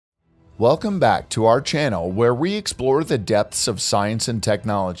Welcome back to our channel where we explore the depths of science and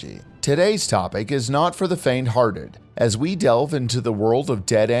technology. Today's topic is not for the faint-hearted, as we delve into the world of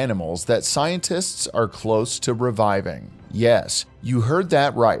dead animals that scientists are close to reviving. Yes, you heard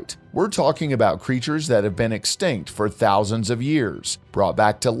that right. We're talking about creatures that have been extinct for thousands of years, brought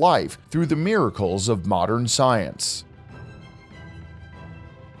back to life through the miracles of modern science.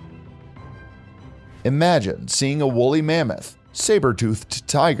 Imagine seeing a woolly mammoth, saber-toothed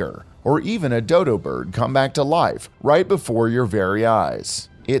tiger, or even a dodo bird come back to life right before your very eyes.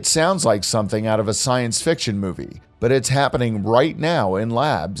 It sounds like something out of a science fiction movie, but it's happening right now in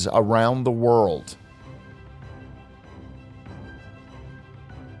labs around the world.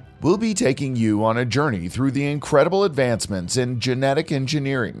 We'll be taking you on a journey through the incredible advancements in genetic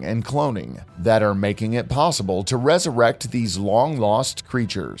engineering and cloning that are making it possible to resurrect these long-lost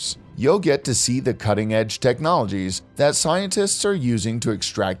creatures. You'll get to see the cutting-edge technologies that scientists are using to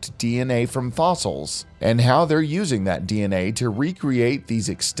extract DNA from fossils and how they're using that DNA to recreate these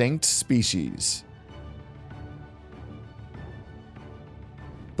extinct species.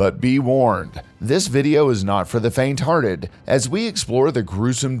 But be warned, this video is not for the faint-hearted as we explore the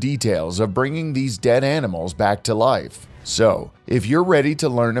gruesome details of bringing these dead animals back to life. So, if you're ready to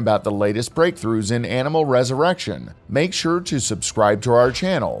learn about the latest breakthroughs in animal resurrection, make sure to subscribe to our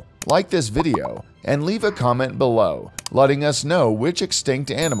channel, like this video, and leave a comment below, letting us know which extinct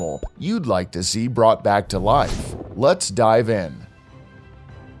animal you'd like to see brought back to life. Let's dive in.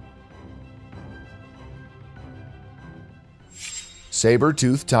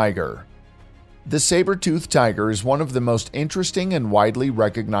 Saber-toothed tiger. The saber-toothed tiger is one of the most interesting and widely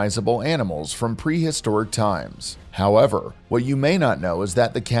recognizable animals from prehistoric times. However, what you may not know is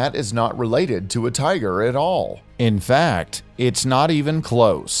that the cat is not related to a tiger at all. In fact, it's not even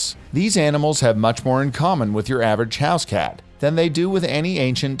close. These animals have much more in common with your average house cat than they do with any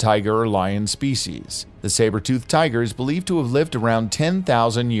ancient tiger or lion species. The saber-toothed tiger is believed to have lived around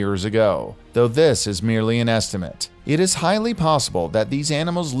 10,000 years ago, though this is merely an estimate. It is highly possible that these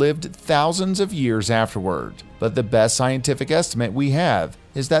animals lived thousands of years afterward, but the best scientific estimate we have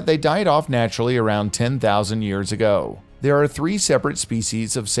is that they died off naturally around 10,000 years ago. There are 3 separate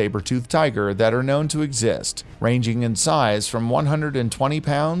species of saber-toothed tiger that are known to exist, ranging in size from 120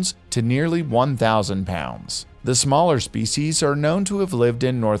 pounds to nearly 1,000 pounds. The smaller species are known to have lived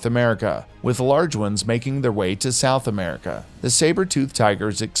in North America, with large ones making their way to South America. The saber-toothed tiger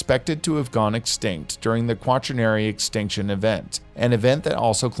is expected to have gone extinct during the Quaternary extinction event, an event that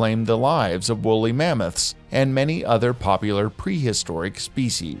also claimed the lives of woolly mammoths and many other popular prehistoric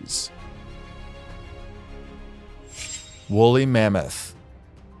species. Woolly mammoth.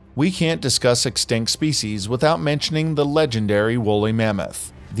 We can't discuss extinct species without mentioning the legendary woolly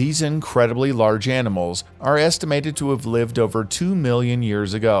mammoth. These incredibly large animals are estimated to have lived over 2 million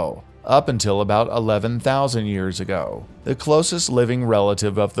years ago, up until about 11,000 years ago. The closest living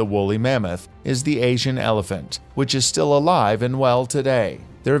relative of the woolly mammoth is the Asian elephant, which is still alive and well today.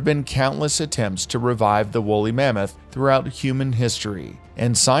 There have been countless attempts to revive the woolly mammoth throughout human history,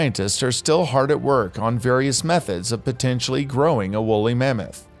 and scientists are still hard at work on various methods of potentially growing a woolly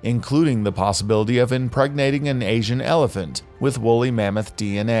mammoth, including the possibility of impregnating an Asian elephant with woolly mammoth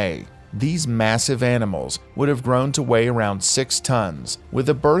DNA. These massive animals would have grown to weigh around 6 tons, with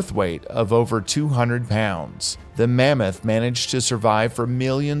a birth weight of over 200 pounds. The mammoth managed to survive for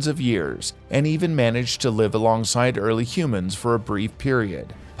millions of years, and even managed to live alongside early humans for a brief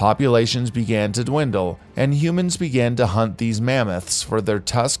period. Populations began to dwindle, and humans began to hunt these mammoths for their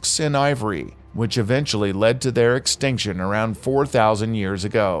tusks and ivory, which eventually led to their extinction around 4,000 years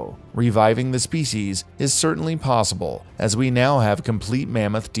ago. Reviving the species is certainly possible, as we now have complete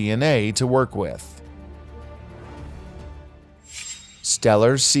mammoth DNA to work with.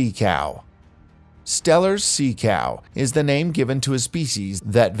 Steller's sea cow. Steller's sea cow is the name given to a species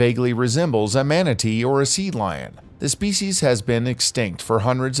that vaguely resembles a manatee or a sea lion. The species has been extinct for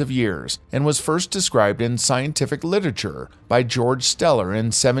hundreds of years and was first described in scientific literature by George Steller in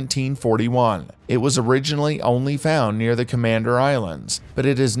 1741. It was originally only found near the Commander Islands, but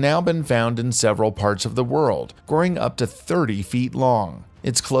it has now been found in several parts of the world, growing up to 30 feet long.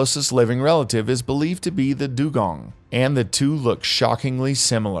 Its closest living relative is believed to be the dugong, and the two look shockingly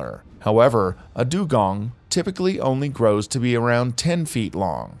similar. However, a dugong typically only grows to be around 10 feet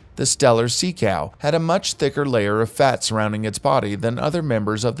long. The Steller sea cow had a much thicker layer of fat surrounding its body than other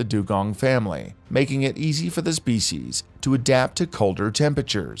members of the dugong family, making it easy for the species to adapt to colder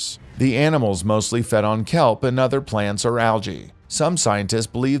temperatures. The animals mostly fed on kelp and other plants or algae. Some scientists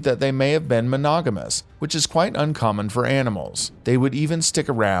believe that they may have been monogamous, which is quite uncommon for animals. They would even stick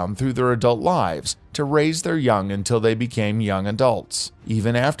around through their adult lives to raise their young until they became young adults.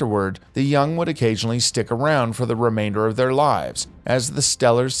 Even afterward, the young would occasionally stick around for the remainder of their lives, as the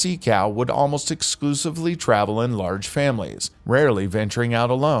Steller sea cow would almost exclusively travel in large families, rarely venturing out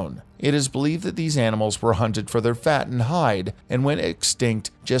alone. It is believed that these animals were hunted for their fat and hide and went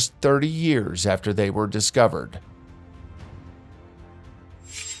extinct just 30 years after they were discovered.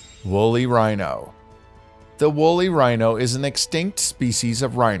 Woolly rhino. The woolly rhino is an extinct species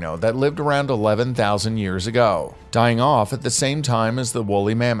of rhino that lived around 11,000 years ago, dying off at the same time as the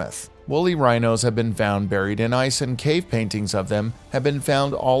woolly mammoth. Woolly rhinos have been found buried in ice, and cave paintings of them have been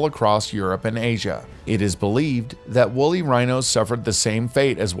found all across Europe and Asia. It is believed that woolly rhinos suffered the same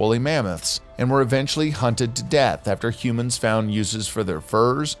fate as woolly mammoths and were eventually hunted to death after humans found uses for their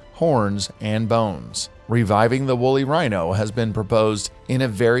furs, horns, and bones. Reviving the woolly rhino has been proposed in a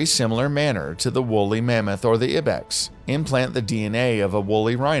very similar manner to the woolly mammoth or the ibex. Implant the DNA of a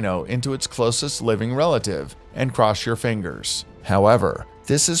woolly rhino into its closest living relative and cross your fingers. However,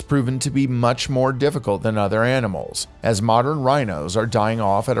 this has proven to be much more difficult than other animals, as modern rhinos are dying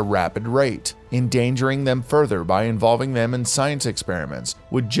off at a rapid rate. Endangering them further by involving them in science experiments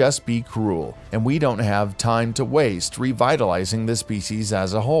would just be cruel, and we don't have time to waste revitalizing the species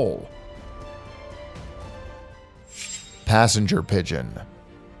as a whole. Passenger pigeon.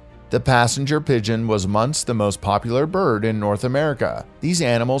 The passenger pigeon was once the most popular bird in North America. These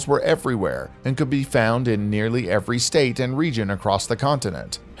animals were everywhere and could be found in nearly every state and region across the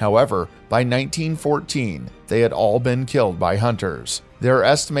continent. However, by 1914, they had all been killed by hunters. There are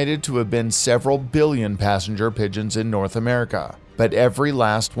estimated to have been several billion passenger pigeons in North America, but every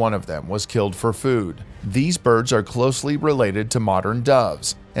last one of them was killed for food. These birds are closely related to modern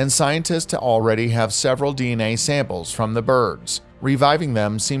doves, and scientists already have several DNA samples from the birds. Reviving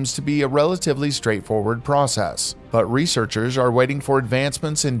them seems to be a relatively straightforward process, but researchers are waiting for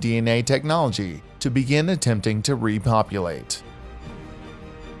advancements in DNA technology to begin attempting to repopulate.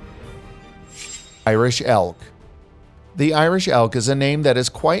 Irish elk. The Irish elk is a name that is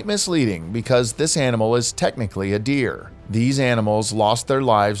quite misleading because this animal is technically a deer. These animals lost their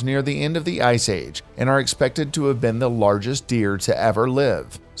lives near the end of the Ice Age and are expected to have been the largest deer to ever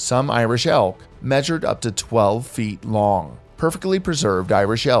live. Some Irish elk measured up to 12 feet long. Perfectly preserved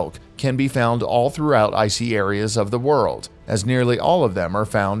Irish elk can be found all throughout icy areas of the world, as nearly all of them are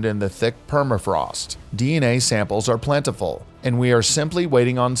found in the thick permafrost. DNA samples are plentiful, and we are simply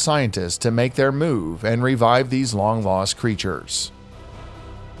waiting on scientists to make their move and revive these long-lost creatures.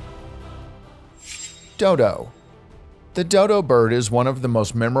 Dodo. The dodo bird is one of the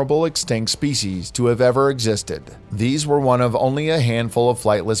most memorable extinct species to have ever existed. These were one of only a handful of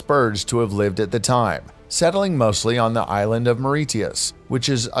flightless birds to have lived at the time, settling mostly on the island of Mauritius, which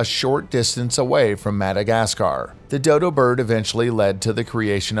is a short distance away from Madagascar. The dodo bird eventually led to the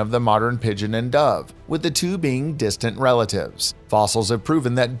creation of the modern pigeon and dove, with the two being distant relatives. Fossils have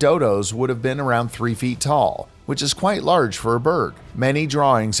proven that dodos would have been around 3 feet tall, which is quite large for a bird. Many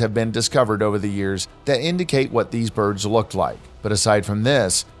drawings have been discovered over the years that indicate what these birds looked like, but aside from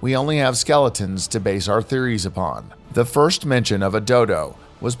this, we only have skeletons to base our theories upon. The first mention of a dodo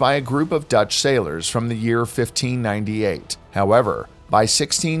was by a group of Dutch sailors from the year 1598. However, by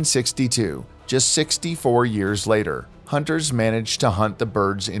 1662, just 64 years later, hunters managed to hunt the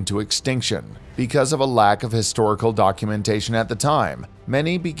birds into extinction. Because of a lack of historical documentation at the time,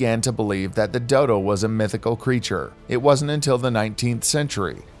 many began to believe that the dodo was a mythical creature. It wasn't until the 19th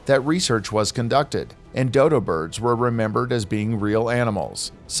century that research was conducted, and dodo birds were remembered as being real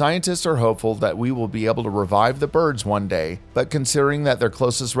animals. Scientists are hopeful that we will be able to revive the birds one day, but considering that their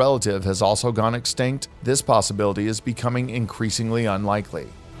closest relative has also gone extinct, this possibility is becoming increasingly unlikely.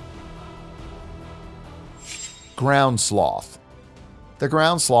 Ground sloth. The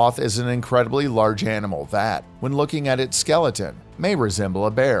ground sloth is an incredibly large animal that, when looking at its skeleton, may resemble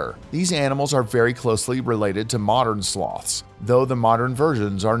a bear. These animals are very closely related to modern sloths, though the modern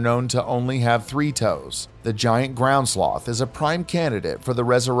versions are known to only have 3 toes. The giant ground sloth is a prime candidate for the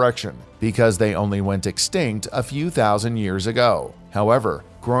resurrection because they only went extinct a few thousand years ago. However,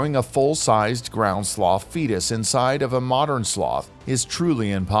 growing a full-sized ground sloth fetus inside of a modern sloth is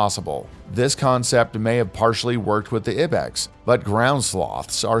truly impossible. This concept may have partially worked with the ibex, but ground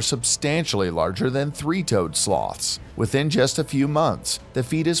sloths are substantially larger than 3-toed sloths. Within just a few months, the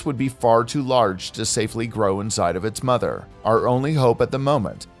fetus would be far too large to safely grow inside of its mother. Our only hope at the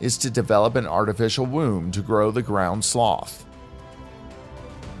moment is to develop an artificial womb to grow the ground sloth.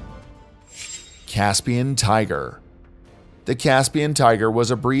 Caspian tiger. The The Caspian tiger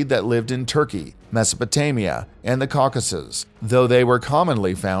was a breed that lived in Turkey, Mesopotamia, and the Caucasus, though they were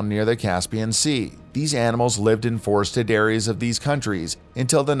commonly found near the Caspian Sea. These animals lived in forested areas of these countries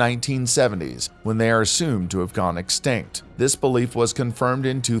until the 1970s, when they are assumed to have gone extinct. This belief was confirmed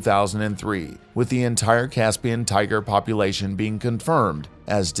in 2003, with the entire Caspian tiger population being confirmed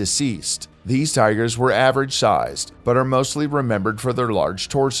as deceased. These tigers were average-sized, but are mostly remembered for their large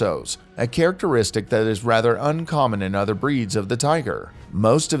torsos, a characteristic that is rather uncommon in other breeds of the tiger.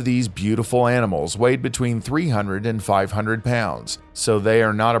 Most of these beautiful animals weighed between 300 and 500 pounds, so they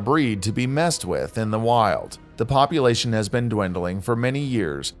are not a breed to be messed with in the wild. The population has been dwindling for many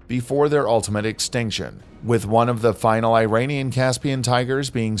years before their ultimate extinction, with one of the final Iranian Caspian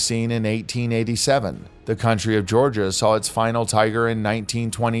tigers being seen in 1887. The country of Georgia saw its final tiger in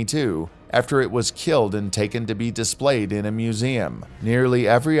 1922, after it was killed and taken to be displayed in a museum. Nearly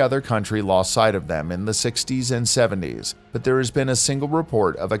every other country lost sight of them in the 60s and 70s, but there has been a single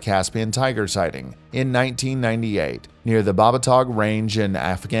report of a Caspian tiger sighting in 1998 near the Babatog Range in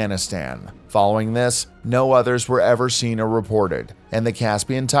Afghanistan. Following this, no others were ever seen or reported, and the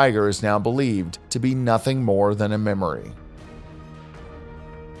Caspian tiger is now believed to be nothing more than a memory.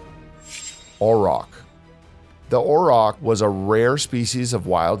 Auroch. The auroch was a rare species of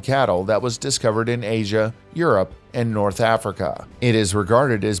wild cattle that was discovered in Asia, Europe, and North Africa. It is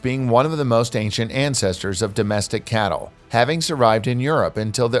regarded as being one of the most ancient ancestors of domestic cattle, having survived in Europe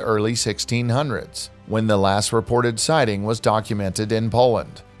until the early 1600s, when the last reported sighting was documented in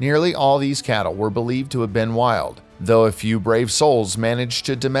Poland. Nearly all these cattle were believed to have been wild, though a few brave souls managed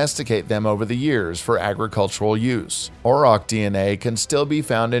to domesticate them over the years for agricultural use. Auroch DNA can still be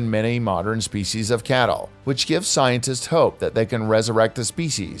found in many modern species of cattle, which gives scientists hope that they can resurrect the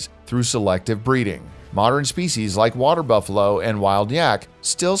species through selective breeding. Modern species like water buffalo and wild yak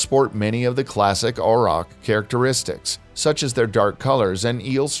still sport many of the classic auroch characteristics, such as their dark colors and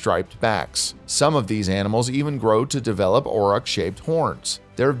eel-striped backs. Some of these animals even grow to develop auroch-shaped horns.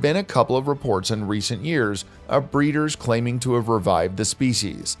 There have been a couple of reports in recent years of breeders claiming to have revived the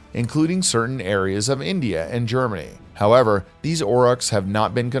species, including certain areas of India and Germany. However, these aurochs have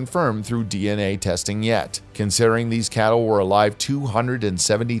not been confirmed through DNA testing yet. Considering these cattle were alive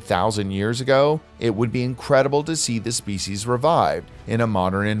 270,000 years ago, it would be incredible to see the species revived in a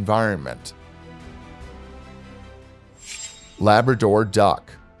modern environment. Labrador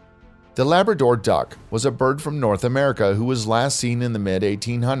duck. The Labrador duck was a bird from North America who was last seen in the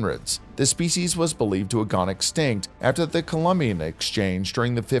mid-1800s. The species was believed to have gone extinct after the Columbian Exchange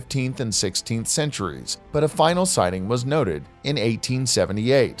during the 15th and 16th centuries, but a final sighting was noted in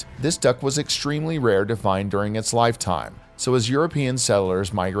 1878. This duck was extremely rare to find during its lifetime, so as European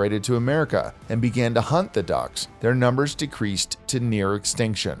settlers migrated to America and began to hunt the ducks, their numbers decreased to near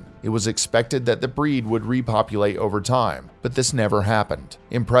extinction. It was expected that the breed would repopulate over time, but this never happened.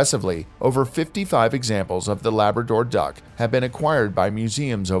 Impressively, over 55 examples of the Labrador duck have been acquired by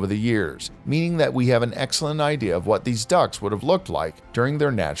museums over the years, meaning that we have an excellent idea of what these ducks would have looked like during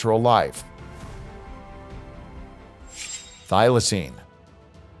their natural life. Thylacine.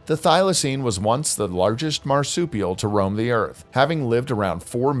 The thylacine was once the largest marsupial to roam the earth, having lived around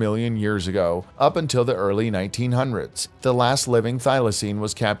 4 million years ago up until the early 1900s. The last living thylacine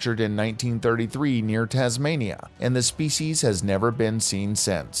was captured in 1933 near Tasmania, and the species has never been seen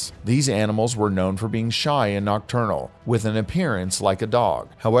since. These animals were known for being shy and nocturnal, with an appearance like a dog.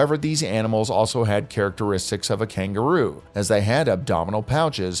 However, these animals also had characteristics of a kangaroo, as they had abdominal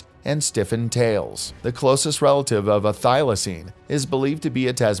pouches and stiffened tails. The closest relative of a thylacine is believed to be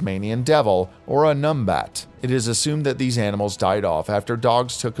a Tasmanian devil or a numbat. It is assumed that these animals died off after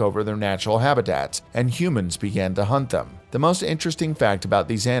dogs took over their natural habitats and humans began to hunt them. The most interesting fact about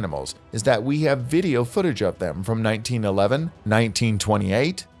these animals is that we have video footage of them from 1911,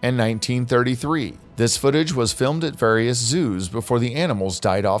 1928, and 1933. This footage was filmed at various zoos before the animals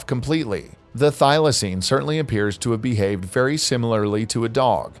died off completely. The thylacine certainly appears to have behaved very similarly to a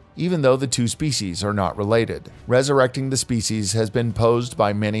dog, even though the two species are not related. Resurrecting the species has been posed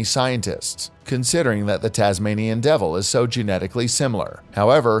by many scientists, considering that the Tasmanian devil is so genetically similar.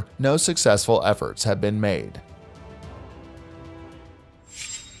 However, no successful efforts have been made.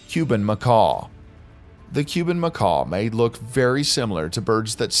 Cuban macaw. The Cuban macaw may look very similar to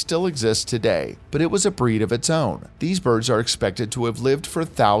birds that still exist today, but it was a breed of its own. These birds are expected to have lived for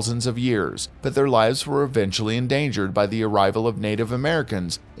thousands of years, but their lives were eventually endangered by the arrival of Native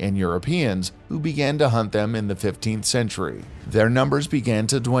Americans and Europeans who began to hunt them in the 15th century. Their numbers began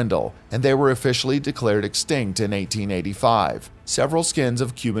to dwindle, and they were officially declared extinct in 1885. Several skins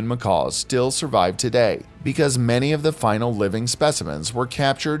of Cuban macaws still survive today, because many of the final living specimens were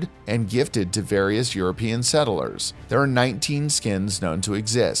captured and gifted to various European settlers. There are 19 skins known to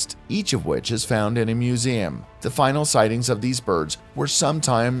exist, each of which is found in a museum. The final sightings of these birds were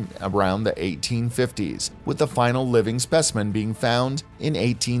sometime around the 1850s, with the final living specimen being found in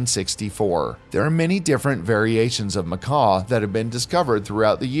 1864. There are many different variations of macaw that have been discovered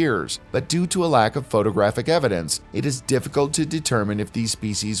throughout the years, but due to a lack of photographic evidence, it is difficult to determine if these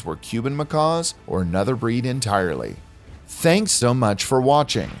species were Cuban macaws or another breed entirely. Thanks so much for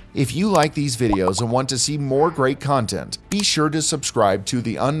watching. If you like these videos and want to see more great content, be sure to subscribe to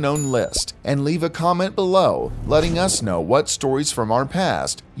The Unknown List and leave a comment below letting us know what stories from our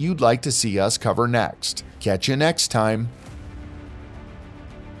past you'd like to see us cover next. Catch you next time.